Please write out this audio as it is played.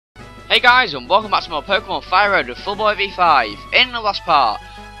Hey guys, and welcome back to more Pokemon FireRed with Fullboy V5. In the last part,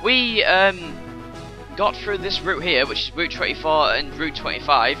 we got through this route here, which is Route 24 and Route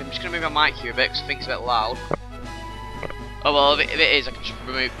 25. I'm just going to move my mic here a bit because I think it's a bit loud. Oh well, if it is, I can just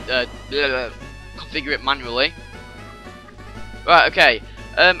remove, configure it manually. Right, okay.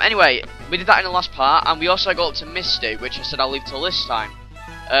 Anyway, we did that in the last part, and we also got up to Misty, which I said I'll leave till this time.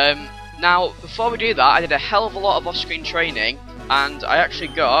 Now, before we do that, I did a hell of a lot of off-screen training, and I actually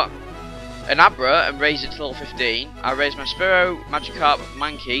got an Abra and raised it to level 15. I raised my Spearow, Magikarp,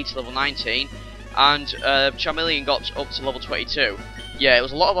 Mankey to level 19, and Charmeleon got up to level 22. Yeah, it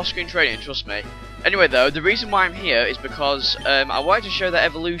was a lot of off-screen training, trust me. Anyway though, the reason why I'm here is because I wanted to show the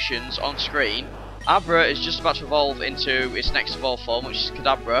evolutions on screen. Abra is just about to evolve into its next evolved form, which is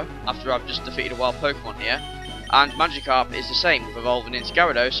Kadabra, after I've just defeated a wild Pokemon here. And Magikarp is the same, with evolving into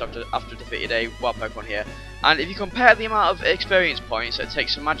Gyarados after defeated a wild Pokemon here. And if you compare the amount of experience points that it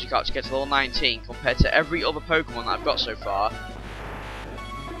takes for Magikarp to get to level 19 compared to every other Pokemon that I've got so far,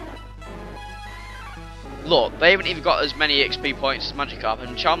 look, they haven't even got as many XP points as Magikarp,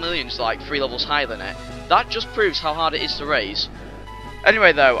 and Charmeleon's like 3 levels higher than it. That just proves how hard it is to raise.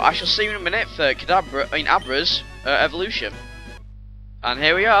 Anyway though, I shall see you in a minute for Abra's evolution. And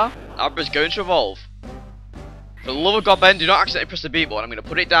here we are, Abra's going to evolve. For the love of God, Ben, do not accidentally press the B button. I'm going to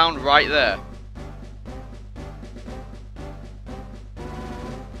put it down right there.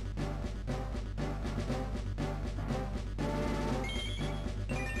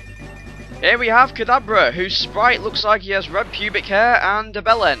 Here we have Kadabra, whose sprite looks like he has red pubic hair and a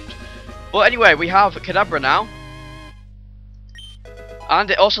bell end. But anyway, we have Kadabra now. And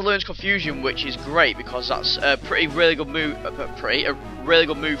it also learns Confusion, which is great because that's a really good move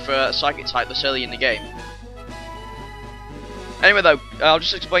for a Psychic type this early in the game. Anyway though, I'll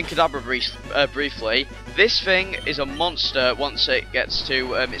just explain Kadabra briefly. This thing is a monster once it gets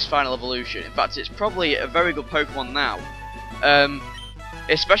to its final evolution. In fact, it's probably a very good Pokemon now.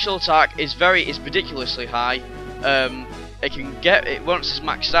 Its special attack is ridiculously high. It can get it once it's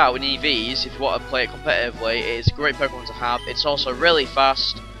maxed out in EVs. If you want to play it competitively, it's a great Pokemon to have. It's also really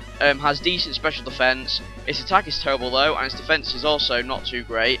fast. Has decent special defense. Its attack is terrible though, and its defense is also not too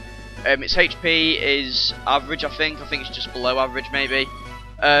great. Its HP is average, I think. I think it's just below average, maybe.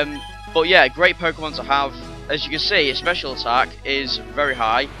 But yeah, great Pokemon to have. As you can see, its special attack is very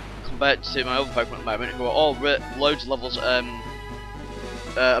high compared to my other Pokemon at the moment, who are all loads of levels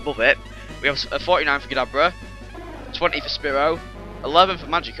above it. We have a 49 for Kadabra, 20 for Spearow, 11 for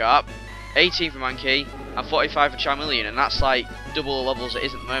Magikarp, 18 for Mankey, and 45 for Charmeleon, and that's like double the levels it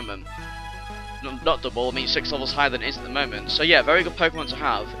is at the moment. Not double, I mean 6 levels higher than it is at the moment. So yeah, very good Pokemon to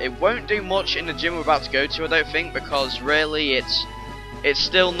have. It won't do much in the gym we're about to go to, I don't think, because really it's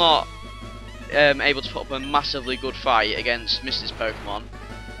still not able to put up a massively good fight against Misty's Pokemon.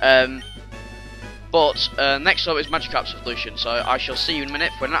 But next up is Magikarp's evolution, so I shall see you in a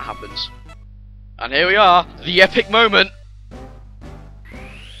minute when that happens. And here we are, the epic moment!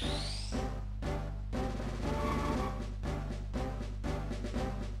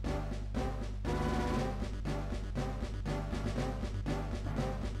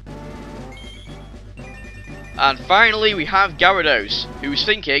 And finally we have Gyarados, who's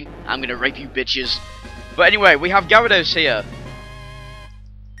thinking, I'm gonna rape you bitches. But anyway, we have Gyarados here.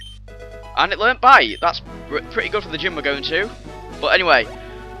 And it learnt Bite. That's pretty good for the gym we're going to. But anyway,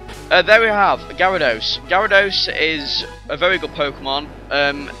 there we have Gyarados. Gyarados is a very good Pokemon.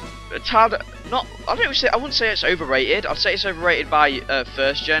 I wouldn't say it's overrated. I'd say it's overrated by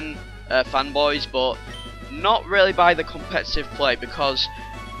first gen fanboys, but not really by the competitive play because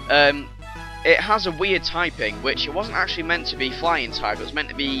it has a weird typing, which it wasn't actually meant to be flying type. It was meant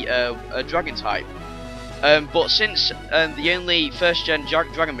to be a dragon type. But since the only first gen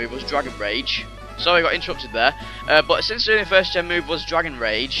dragon move was Dragon Rage, sorry I got interrupted there, but since the only first gen move was Dragon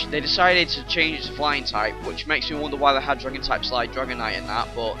Rage, they decided to change it to flying type, which makes me wonder why they had dragon types like Dragonite and that.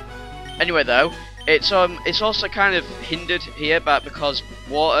 But anyway though, it's also kind of hindered here because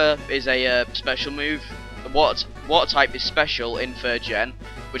water is a special move. The water type is special in third gen,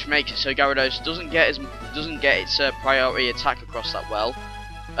 which makes it so Gyarados doesn't get its priority attack across that well.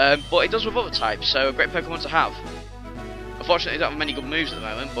 But it does with other types, so a great Pokemon to have. Unfortunately, I don't have many good moves at the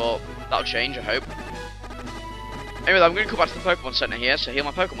moment, but that'll change, I hope. Anyway, I'm going to come back to the Pokemon Center here to heal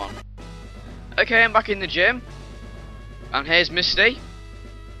my Pokemon. Okay, I'm back in the gym. And here's Misty.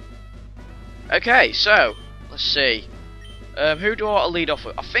 Okay, so, let's see. Who do I want to lead off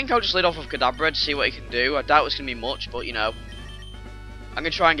with? I think I'll just lead off with Kadabra to see what he can do. I doubt it's going to be much, but you know. I'm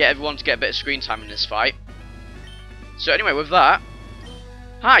going to try and get everyone to get a bit of screen time in this fight. So anyway, with that,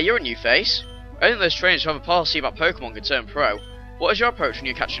 hi, you're a new face. I think those trainers who have a policy about Pokemon can turn pro. What is your approach when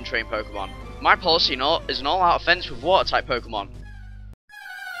you catch and train Pokemon? My policy is an all-out offense with water-type Pokemon.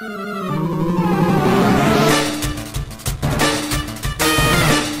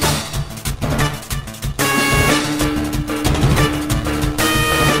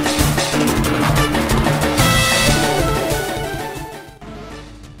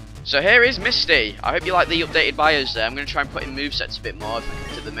 So here is Misty. I hope you like the updated bios there. I'm going to try and put in movesets a bit more if I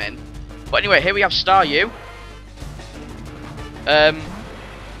can fit them in. But anyway, here we have Staryu.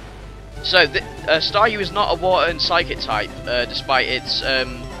 Staryu is not a water and psychic type, despite its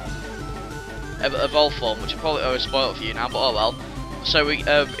evolved form, which will probably spoil it for you now, but oh well. So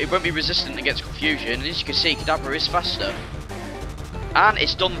it won't be resistant against confusion, and as you can see, Kadabra is faster. And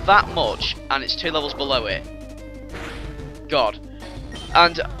it's done that much, and it's 2 levels below it. God.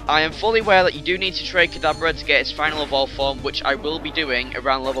 And I am fully aware that you do need to trade Kadabra to get its final evolved form, which I will be doing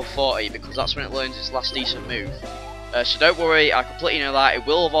around level 40, because that's when it learns its last decent move. So don't worry, I completely know that, it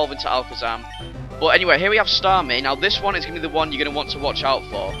will evolve into Alakazam. But anyway, here we have Starmie. Now this one is going to be the one you're going to want to watch out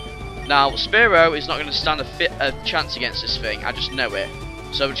for. Now, Spearow is not going to stand a chance against this thing, I just know it.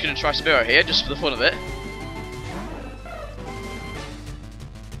 So I'm just going to try Spearow here, just for the fun of it.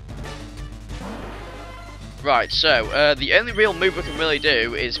 Right, so the only real move we can really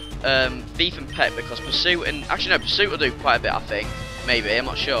do is Thief and Peck, because Pursuit and... Actually no, Pursuit will do quite a bit I think. Maybe, I'm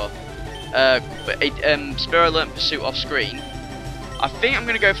not sure. But Spearow learnt Pursuit off screen. I think I'm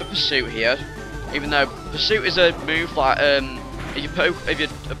going to go for Pursuit here. Even though Pursuit is a move like... if your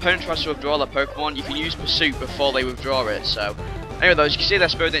opponent tries to withdraw their Pokemon, you can use Pursuit before they withdraw it. So, anyway though, as you can see their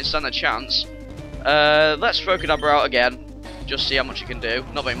Spearow didn't stand a chance. Let's throw Kadabra out again. Just see how much it can do.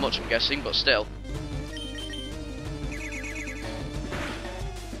 Not very much I'm guessing, but still.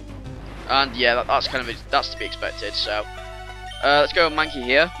 And yeah, that's to be expected. So let's go with Mankey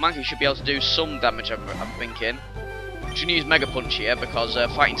here. Mankey should be able to do some damage. I'm thinking. I'm just gonna use Mega Punch here because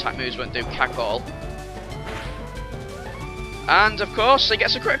fighting type moves won't do cack all. And of course, it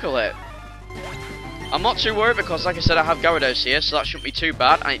gets a critical hit. I'm not too worried because, like I said, I have Gyarados here, so that shouldn't be too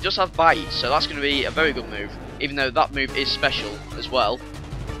bad. And it does have Bite, so that's going to be a very good move. Even though that move is special as well.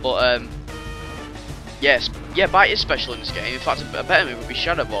 But yes, yeah, Bite is special in this game. In fact, a better move would be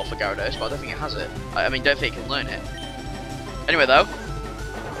Shadow Ball for Gyarados, but I don't think it has it. I mean, don't think it can learn it. Anyway, though,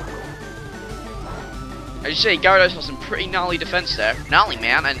 as you see, Gyarados has some pretty gnarly defense there. Gnarly,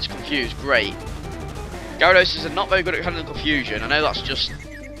 man, and it's confused. Great. Gyarados is not very good at handling confusion. I know that's just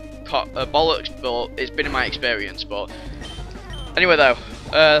bollocks, but it's been in my experience. But anyway, though,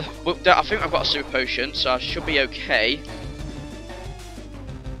 I think I've got a Super Potion, so I should be okay.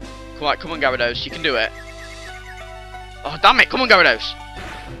 Come on, Gyarados, you can do it. Oh, damn it, come on, Gyarados.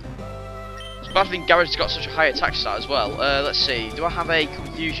 It's bad thing Gyarados got such a high attack stat as well. Let's see, do I have a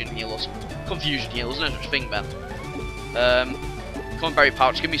Confusion Heal or something? Confusion Heal, there's no such thing, man. Come on, Berry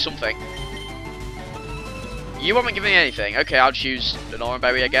Pouch, give me something. You won't give me anything. Okay, I'll just use an Oran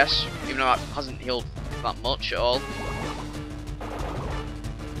Berry, I guess. Even though that hasn't healed that much at all.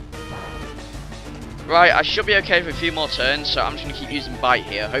 Right, I should be okay for a few more turns, so I'm just going to keep using Bite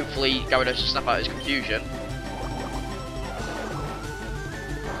here. Hopefully, Gyarados will snap out his confusion.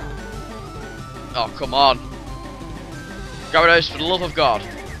 Oh, come on. Gyarados, for the love of God.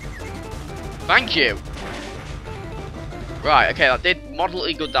 Thank you. Right, okay, that did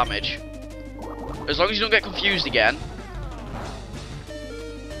moderately good damage. As long as you don't get confused again.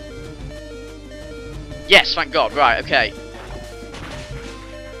 Yes, thank God. Right, okay.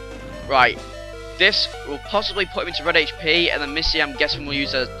 Right. This will possibly put him into red HP, and then Misty, I'm guessing, will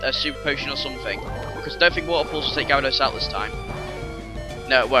use a Super Potion or something. Because I don't think Water Pulse will take Gyarados out this time.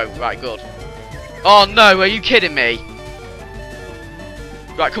 No, it won't. Right, good. Oh no, are you kidding me?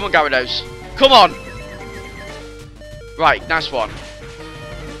 Right, come on, Gyarados. Come on! Right, nice one.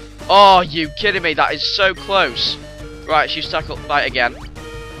 Oh, you kidding me? That is so close. Right, she's tackled Bite again.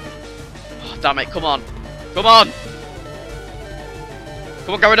 Oh, damn it, come on. Come on!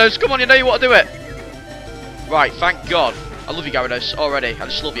 Come on, Gyarados, come on, you know you want to do it. Right, thank God. I love you, Gyarados, already. I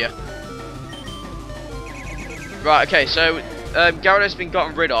just love you. Right, okay, so Gyarados has been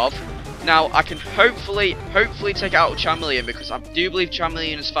gotten rid of. Now, I can hopefully take out Charmeleon, because I do believe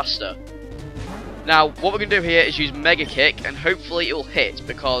Charmeleon is faster. Now, what we're going to do here is use Mega Kick, and hopefully it will hit,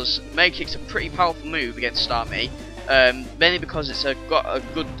 because Mega Kick's a pretty powerful move against Starmie. Mainly because it's got a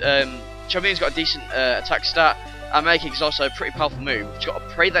good... Charmeleon's got a decent attack stat, and Mega Kick is also a pretty powerful move. You've got to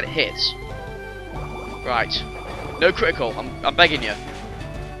pray that it hits. Right. No critical, I'm begging you.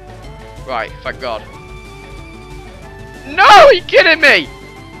 Right, thank God. No, are you kidding me?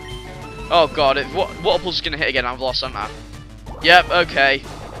 Oh God, Water Pulse is going to hit again, I've lost on that. Yep, okay.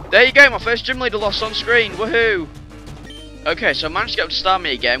 There you go, my first gym leader lost on screen, woohoo! Okay, so I managed to get up to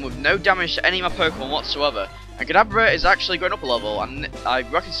Starmie again with no damage to any of my Pokemon whatsoever. And Kadabra is actually going up a level, and I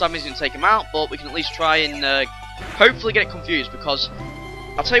reckon Starmie's going to take him out, but we can at least try and hopefully get it confused, because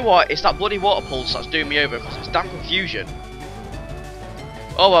I'll tell you what, it's that bloody water pulse that's doing me over, because it's damn confusion.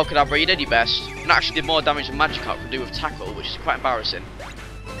 Oh well, Kadabra, you did your best, and actually did more damage than Magikarp could do with Tackle, which is quite embarrassing.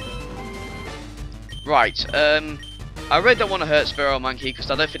 Right, I really don't want to hurt Spearow Monkey,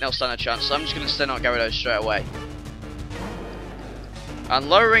 because I don't think they'll stand a chance, so I'm just going to send out Gyarados straight away. And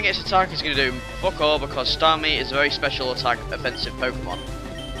lowering its attack is going to do fuck all, because Starmie is a very special attack offensive Pokemon.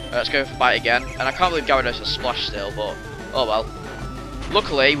 Let's go for Bite again, and I can't believe Gyarados has Splash still, but oh well.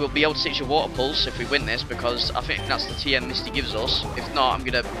 Luckily, we'll be able to teach a Water Pulse if we win this, because I think that's the TM Misty gives us. If not, I'm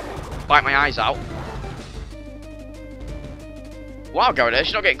going to bite my eyes out. Wow, Gyarados,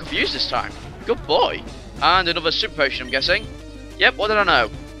 you're not getting confused this time. Good boy. And another Super Potion, I'm guessing. Yep, what did I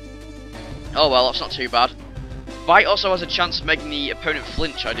know? Oh well, that's not too bad. Bite also has a chance of making the opponent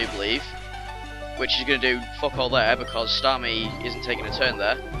flinch, I do believe. Which is going to do fuck all there, because Starmie isn't taking a turn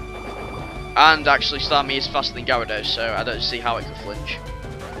there. And actually, Starmie is faster than Gyarados, so I don't see how it can flinch.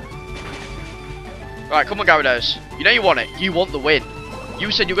 Right, come on, Gyarados. You know you want it. You want the win.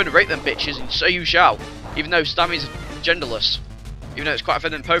 You said you were going to rate them bitches, and so you shall. Even though Starmie's genderless. Even though it's quite a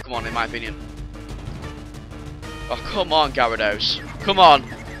feminine Pokemon, in my opinion. Oh, come on, Gyarados. Come on.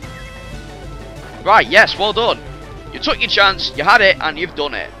 Right, yes, well done. You took your chance, you had it, and you've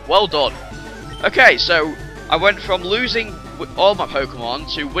done it. Well done. Okay, so I went from losing with all my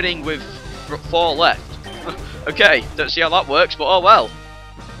Pokemon to winning with 4 left. Okay, don't see how that works, but oh well.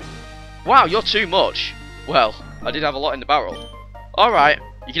 Wow, you're too much. Well, I did have a lot in the barrel. Alright,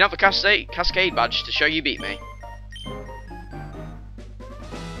 you can have a Cascade badge to show you beat me.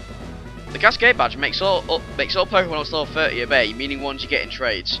 The Cascade badge makes all Pokemon up to level 30 obey, meaning ones you get in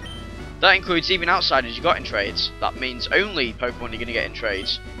trades. That includes even outsiders you got in trades. That means only Pokemon you're going to get in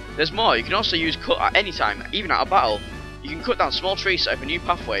trades. There's more, you can also use Cut at any time, even out of battle. You can cut down small trees to open new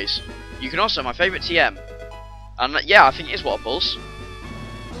pathways. You can also, my favourite TM, and yeah, I think it is Water Pulse.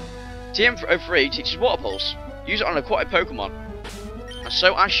 TM03 teaches Water Pulse. Use it on an aquatic Pokemon. And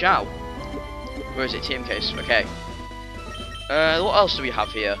so I shall. Where is it? TM case. Okay. What else do we have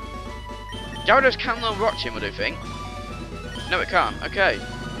here? Gyarados can learn Rock Tomb, I do think. No, it can't. Okay.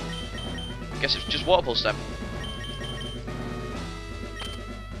 Guess it's just Water Pulse then.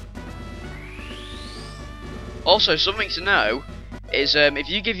 Also, something to know is if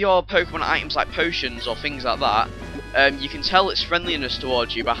you give your Pokemon items like potions or things like that, you can tell its friendliness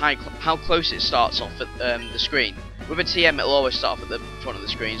towards you by how close it starts off at the screen. With a TM, it'll always start off at the front of the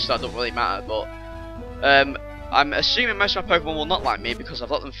screen, so that doesn't really matter. But I'm assuming most of my Pokemon will not like me because I've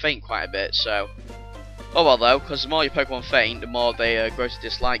let them faint quite a bit. So, oh well though, because the more your Pokemon faint, the more they grow to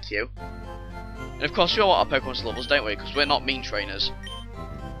dislike you. And of course, we all want our Pokemon's levels, don't we? Because we're not mean trainers.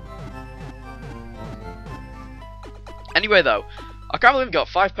 Anyway though, I can't believe I've got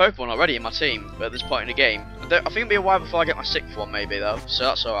 5 Pokemon already in my team at this point in the game. I think it'll be a while before I get my 6th one maybe though, so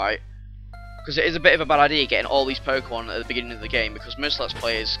that's alright. Because it is a bit of a bad idea getting all these Pokemon at the beginning of the game, because most Let's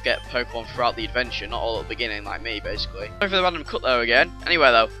Players get Pokemon throughout the adventure, not all at the beginning like me basically. Sorry for the random cut there again. Anyway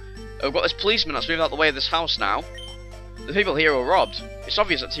though, we've got this policeman that's moved out the way of this house now. The people here are robbed. It's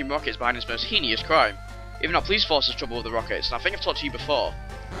obvious that Team Rocket is behind this most heinous crime. Even our police force has trouble with the Rockets, and I think I've talked to you before.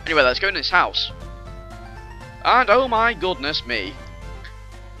 Anyway, let's go in this house. And oh my goodness me.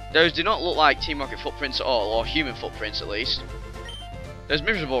 Those do not look like Team Rocket footprints at all, or human footprints at least. Those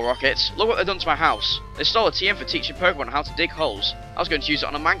miserable Rockets, look what they've done to my house. They stole a TM for teaching Pokemon how to dig holes. I was going to use it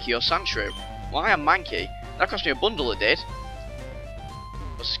on a Mankey or Sandshrew. Why a Mankey? That cost me a bundle, it did.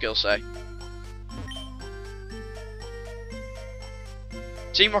 What's the skill say?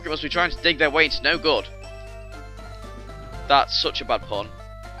 Team Rocket must be trying to dig their way into no good. That's such a bad pun.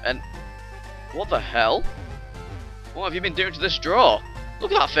 And what the hell? What have you been doing to this drawer?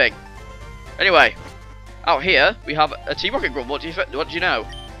 Look at that thing. Anyway, out here we have a Team Rocket Grunt. What do you know?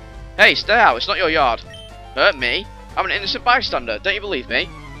 Hey, stay out. It's not your yard. Hurt me? I'm an innocent bystander. Don't you believe me?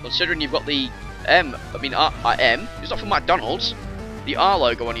 Considering you've got the M. It's not from McDonald's. The R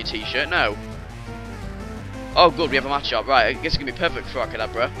logo on your T-shirt. No. Oh, good. We have a matchup. Right. I guess it's gonna be perfect for our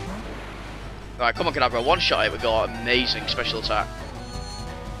Kadabra. Right, come on, Kadabra. One shot it. We've got amazing special attack.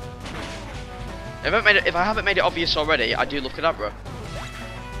 If I haven't made it obvious already, I do love Kadabra.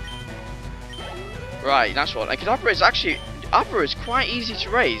 Right, nice one. And Kadabra is actually is quite easy to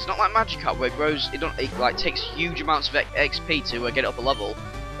raise, not like Magikarp where it grows. It like takes huge amounts of XP to get it up a level.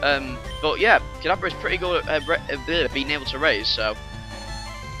 But yeah, Kadabra is pretty good at being able to raise. So,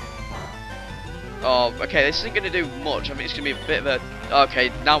 oh, okay, this isn't going to do much. I mean, it's going to be a bit of a.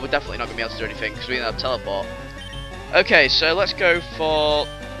 Okay, now we're definitely not going to be able to do anything because we don't have teleport. Okay, so let's go for...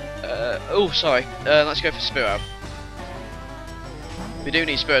 let's go for Spearow. We do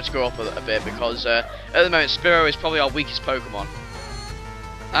need Spearow to grow up a bit because at the moment Spearow is probably our weakest Pokemon.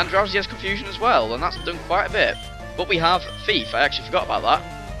 And Drowsy has Confusion as well, and that's done quite a bit. But we have Thief, I actually forgot about that.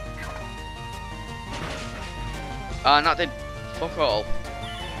 And that did fuck all.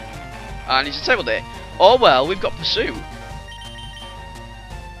 And he's disabled it. Oh well, we've got Pursue.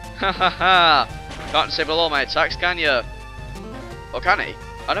 Ha ha ha! Can't disable all my attacks, can you? Or can he?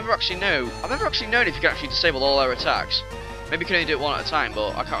 I never actually know. I've never actually known if you can actually disable all our attacks. Maybe you can only do it one at a time,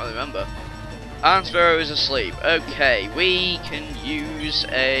 but I can't really remember. And Spearow is asleep. Okay, we can use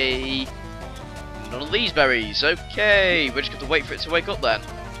a... none of these berries. Okay, we're just going to wait for it to wake up then.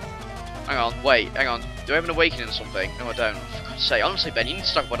 Hang on, wait, hang on. Do I have an awakening or something? No, I don't. For God's sake, honestly, Ben, you need to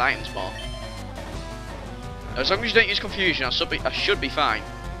stock about items more. As long as you don't use Confusion, I should be fine.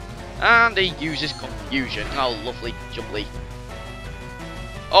 And he uses Confusion. Oh, lovely jubbly.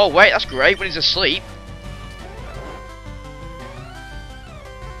 Oh, wait, that's great when he's asleep.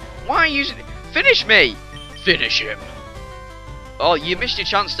 Why are you using... Finish me! Finish him. Oh, you missed your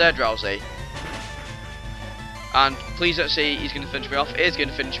chance there, Drowsy. And please don't say he's going to finish me off. He is going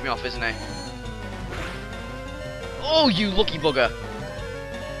to finish me off, isn't he? Oh, you lucky bugger.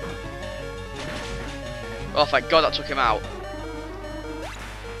 Oh, thank God that took him out.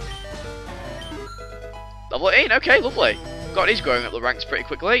 Level 18, okay, lovely. God, he's growing up the ranks pretty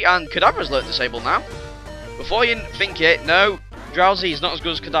quickly, and Kadabra's learnt Disable now. Before you think it, no, Drowsy is not as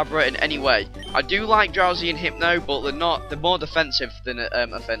good as Kadabra in any way. I do like Drowsy and Hypno, but they're more defensive than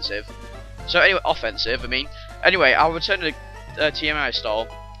offensive. So anyway, offensive, I mean. Anyway, I'll return to the TMI stall.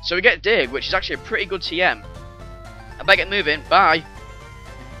 So we get Dig, which is actually a pretty good TM. I better get moving, bye.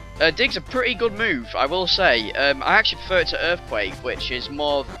 Dig's a pretty good move, I will say. I actually prefer it to Earthquake, which is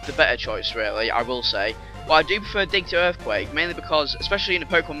more the better choice, really, I will say. But I do prefer Dig to Earthquake, mainly because, especially in the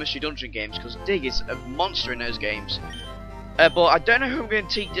Pokemon Mystery Dungeon games, because Dig is a monster in those games. But I don't know who I'm going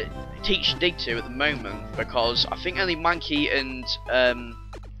to teach Dig to at the moment, because I think only Mankey and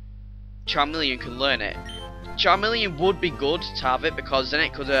Charmeleon can learn it. Charmeleon would be good to have it, because then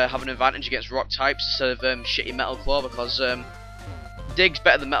it could have an advantage against Rock types instead of shitty Metal Claw, because Dig's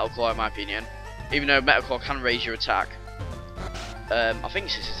better than Metal Claw in my opinion, even though Metal Claw can raise your attack. I think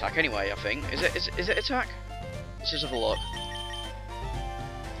it's his attack anyway, I think. Is it attack? Let's just have a look.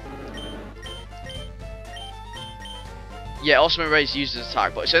 Yeah, Ultimate Raise uses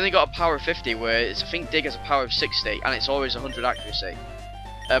attack, but it's only got a power of 50, whereas I think Dig has a power of 60, and it's always 100 accuracy.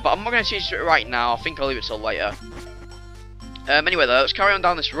 But I'm not going to teach it right now, I think I'll leave it till later. Anyway though, let's carry on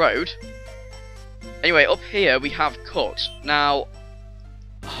down this road. Anyway, up here we have Cut. Now,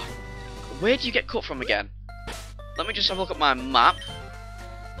 where do you get Cut from again? Let me just have a look at my map.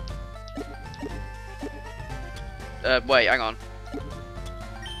 Wait, hang on.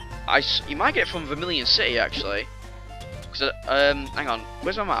 You might get it from Vermilion City, actually. Cause, hang on,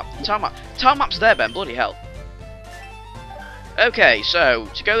 where's my map? Town map. Town map's there, Ben, bloody hell. Okay, so,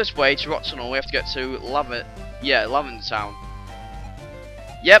 to go this way to Rock Tunnel, we have to get to Lavender Town.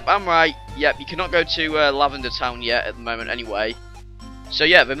 Yep, I'm right. Yep, you cannot go to Lavender Town yet at the moment anyway. So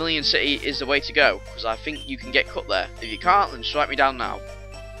yeah, Vermilion City is the way to go, because I think you can get Cut there. If you can't, then strike me down now.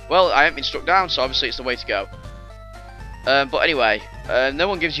 Well, I haven't been struck down, so obviously it's the way to go. But anyway, no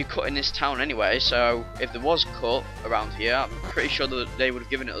one gives you Cut in this town anyway, so if there was Cut around here, I'm pretty sure that they would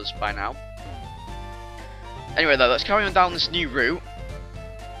have given it us by now. Anyway though, let's carry on down this new route.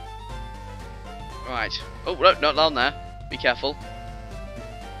 Right. Oh, no, not down there. Be careful.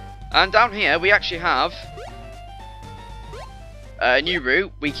 And down here, we actually have a new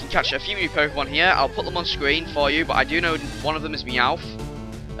route. We can catch a few new Pokemon here. I'll put them on screen for you, but I do know one of them is Meowth.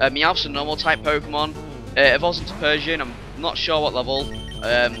 Meowth's a normal type Pokemon. It evolves into Persian. I'm not sure what level.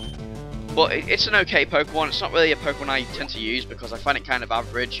 But it's an okay Pokemon. It's not really a Pokemon I tend to use because I find it kind of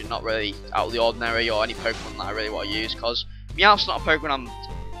average and not really out of the ordinary or any Pokemon that I really want to use, because Meowth's not a Pokemon I'm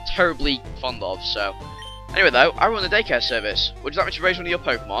terribly fond of. So anyway though, I run a daycare service. Would you like me to raise one of your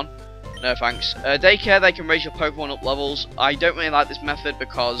Pokemon? No thanks. Daycare, they can raise your Pokemon up levels. I don't really like this method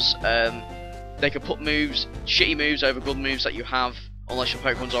because they can put moves, shitty moves over good moves that you have, unless your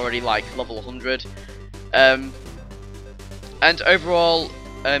Pokemon's already like level 100. And overall,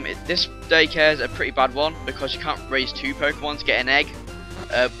 this daycare is a pretty bad one because you can't raise 2 Pokemon to get an egg.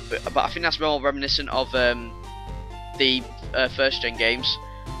 But I think that's more reminiscent of the first gen games.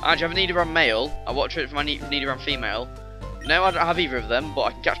 And do you have a Nidoran male? I want to trade it for my Nidoran female. No, I don't have either of them, but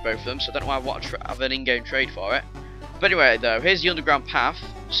I can catch both of them, so I don't know why I want to have an in-game trade for it. But anyway, though, here's the underground path,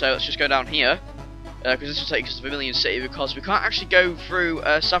 so let's just go down here, because this will take us to Vermilion City, because we can't actually go through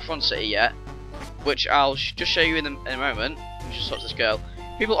Saffron City yet, which I'll just show you in a moment. Let me just talk to this girl.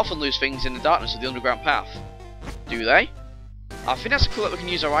 People often lose things in the darkness of the underground path. Do they? I think that's cool that we can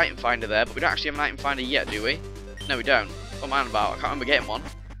use our item finder there, but we don't actually have an item finder yet, do we? No, we don't. What am I on about? I can't remember getting one.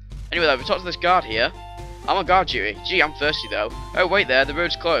 Anyway, though, we talked to this guard here. I'm on guard duty. Gee, I'm thirsty, though. Oh, wait there, the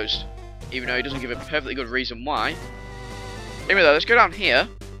road's closed. Even though he doesn't give a perfectly good reason why. Anyway, though, let's go down here.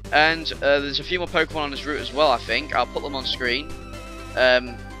 And there's a few more Pokemon on this route as well, I think. I'll put them on screen.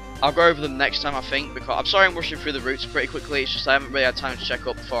 I'll go over them next time, I think, because I'm sorry I'm rushing through the routes pretty quickly. It's just I haven't really had time to check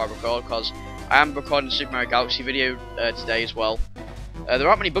up before I record, because I am recording a Super Mario Galaxy video today as well. There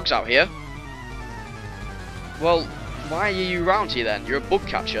aren't many bugs out here. Well, why are you around here then? You're a bug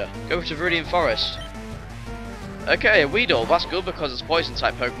catcher. Go to Viridian Forest. Okay, a Weedle. That's good because it's poison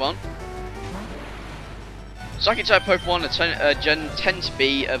type Pokemon. Psychic type Pokemon tend to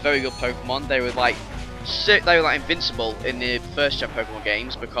be a very good Pokemon. They were like invincible in the first gen Pokemon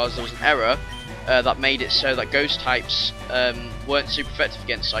games because there was an error that made it so that ghost types weren't super effective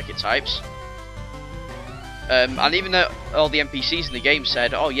against psychic types. And even though all the NPCs in the game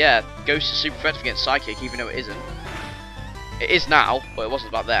said, oh yeah, ghost is super effective against psychic, even though it isn't. It is now, but it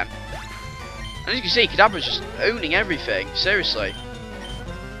wasn't back then. And as you can see, Kadabra's just owning everything, seriously.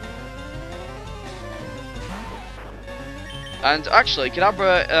 And actually,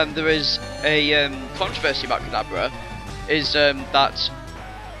 Kadabra, there is a controversy about Kadabra, is that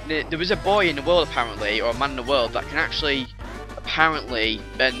there is a boy in the world apparently, or a man in the world, that can actually, apparently,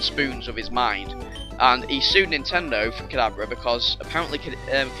 bend spoons with his mind. And he sued Nintendo for Kadabra because apparently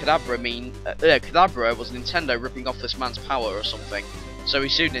Kadabra was Nintendo ripping off this man's power or something. So he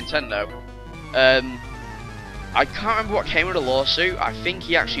sued Nintendo. I can't remember what came of the lawsuit. I think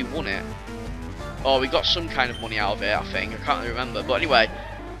he actually won it. Or we got some kind of money out of it, I think. I can't really remember. But anyway,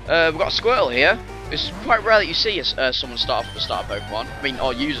 we've got a Squirtle here. It's quite rare that you see someone start off with a starter Pokemon. I mean,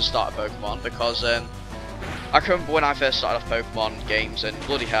 or use a starter Pokemon, because I can remember when I first started off Pokemon games, and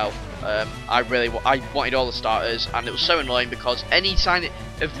bloody hell, I wanted all the starters, and it was so annoying because any sign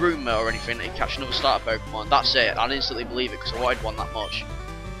of rumour or anything, and catch another starter Pokemon, that's it. I'd instantly believe it because I wanted one that much.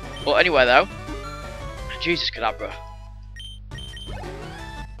 But anyway, though, Jesus Kadabra.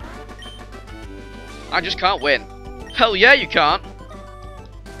 I just can't win. Hell yeah, you can't.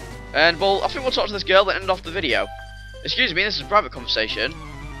 And, well, I think we'll talk to this girl that ended off the video. Excuse me, this is a private conversation.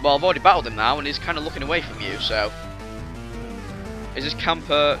 Well, I've already battled him now, and he's kind of looking away from you, so... Is this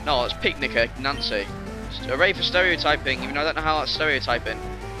Camper... No, it's Picnicker Nancy. Array for stereotyping, even though I don't know how that's stereotyping.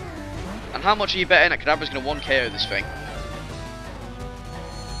 And how much are you betting that Kadabra's going to 1KO this thing?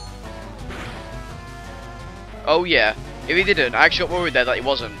 Oh yeah. If he didn't, I actually got worried there that he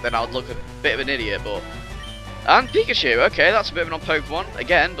wasn't, then I would look a bit of an idiot, but... And Pikachu, okay, that's a bit of an odd Pokemon,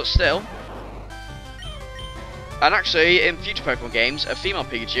 again, but still. And actually, in future Pokemon games, a female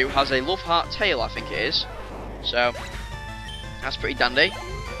Pikachu has a love heart tail, I think it is. So, that's pretty dandy.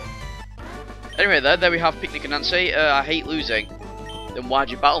 Anyway, there we have Picnic and Nancy. I hate losing. Then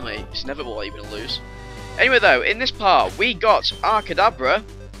why'd you battle me? It's inevitable that you're going to lose. Anyway, though, in this part, we got our Kadabra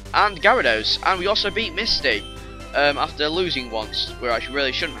and Gyarados, and we also beat Misty. After losing once, where I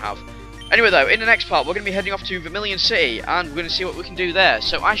really shouldn't have. Anyway though, in the next part we're going to be heading off to Vermilion City and we're going to see what we can do there,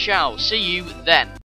 so I shall see you then.